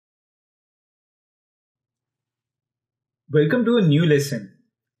Welcome to a new lesson.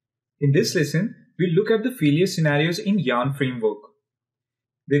 In this lesson, we'll look at the failure scenarios in Yarn framework.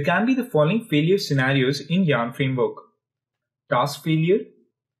 There can be the following failure scenarios in Yarn framework: task failure,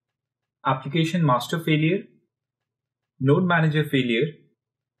 application master failure, node manager failure,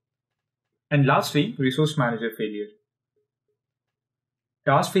 and lastly, resource manager failure.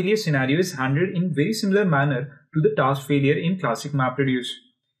 Task failure scenario is handled in very similar manner to the task failure in classic MapReduce.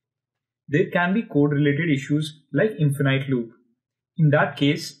 There can be code-related issues like infinite loop. In that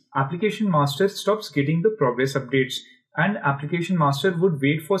case, application master stops getting the progress updates, and application master would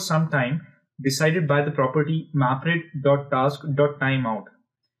wait for some time decided by the property mapred.task.timeout.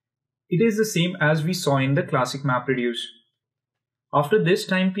 It is the same as we saw in the classic MapReduce. After this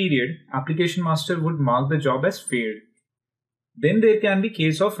time period, application master would mark the job as failed. Then there can be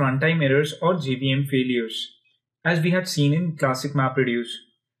case of runtime errors or JVM failures, as we had seen in classic MapReduce.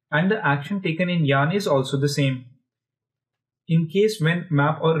 And the action taken in Yarn is also the same. In case when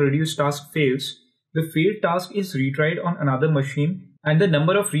map or reduce task fails, the failed task is retried on another machine and the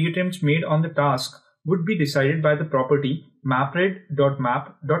number of reattempts made on the task would be decided by the property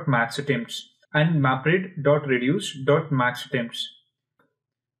mapred.map.maxattempts and mapred.reduce.maxattempts.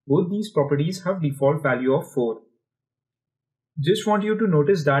 Both these properties have default value of 4. Just want you to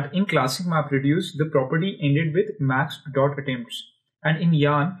notice that in classic MapReduce, the property ended with max.attempts. And in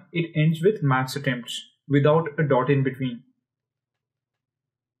Yarn, it ends with max attempts without a dot in between.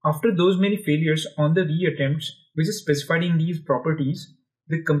 After those many failures on the reattempts, which is specified in these properties,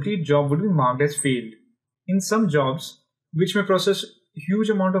 the complete job would be marked as failed. In some jobs, which may process a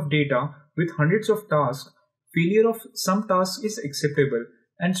huge amount of data with hundreds of tasks, failure of some tasks is acceptable,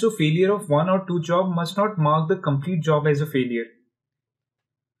 and so failure of 1 or 2 jobs must not mark the complete job as a failure.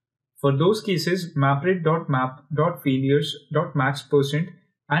 For those cases, mapred.map.failures.max%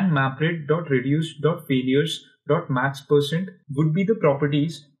 and mapred.reduce.failures.max% would be the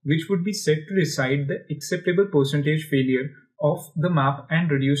properties which would be set to decide the acceptable percentage failure of the map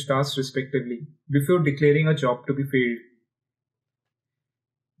and reduce tasks respectively before declaring a job to be failed.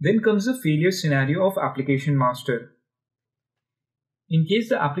 Then comes the failure scenario of application master. In case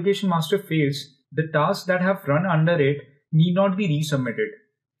the application master fails, the tasks that have run under it need not be resubmitted.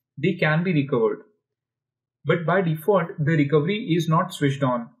 They can be recovered. But by default, the recovery is not switched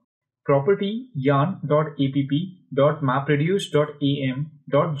on. Property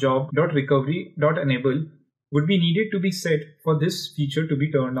yarn.app.mapreduce.am.job.recovery.enable would be needed to be set for this feature to be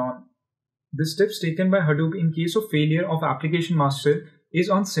turned on. The steps taken by Hadoop in case of failure of application master is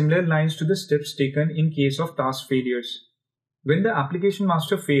on similar lines to the steps taken in case of task failures. When the application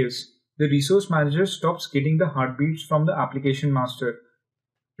master fails, the resource manager stops getting the heartbeats from the application master.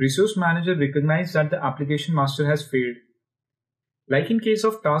 Resource manager recognizes that the application master has failed. Like in case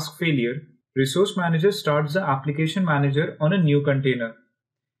of task failure, resource manager starts the application manager on a new container.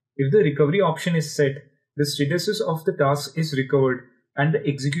 If the recovery option is set, the status of the task is recovered and the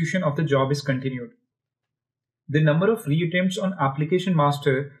execution of the job is continued. The number of reattempts on application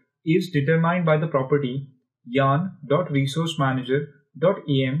master is determined by the property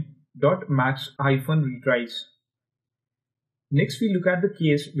yarn.resourcemanager.am.max-retries. Next, we look at the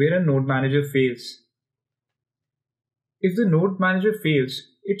case where a node manager fails. If the node manager fails,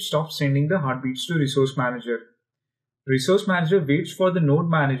 it stops sending the heartbeats to resource manager. Resource manager waits for the node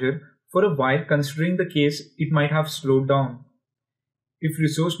manager for a while, considering the case it might have slowed down. If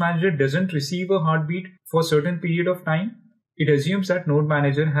resource manager doesn't receive a heartbeat for a certain period of time, it assumes that node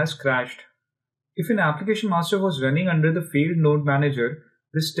manager has crashed. If an application master was running under the failed node manager,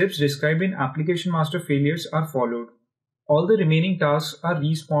 the steps described in application master failures are followed. All the remaining tasks are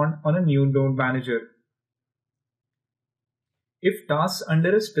respawned on a new node manager. If tasks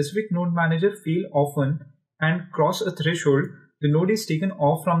under a specific node manager fail often and cross a threshold, the node is taken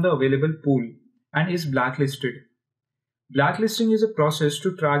off from the available pool and is blacklisted. Blacklisting is a process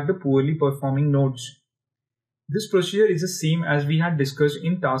to track the poorly performing nodes. This procedure is the same as we had discussed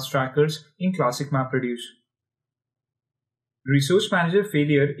in task trackers in classic MapReduce. Resource manager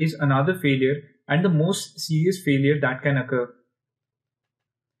failure is another failure and the most serious failure that can occur.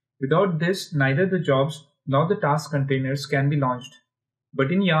 Without this, neither the jobs nor the task containers can be launched.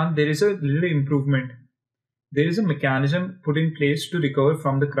 But in Yarn, there is a little improvement. There is a mechanism put in place to recover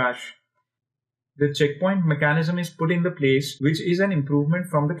from the crash. The checkpoint mechanism is put in the place, which is an improvement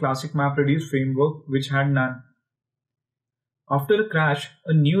from the classic MapReduce framework, which had none. After a crash,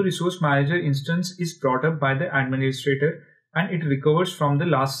 a new resource manager instance is brought up by the administrator and it recovers from the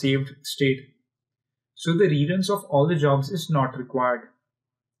last saved state. So the reruns of all the jobs is not required.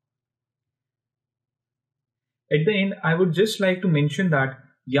 At the end, I would just like to mention that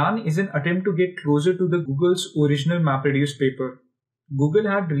Yarn is an attempt to get closer to the Google's original MapReduce paper. Google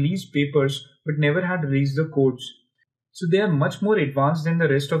had released papers but never had released the codes. So they are much more advanced than the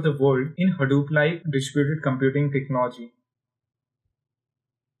rest of the world in Hadoop-like distributed computing technology.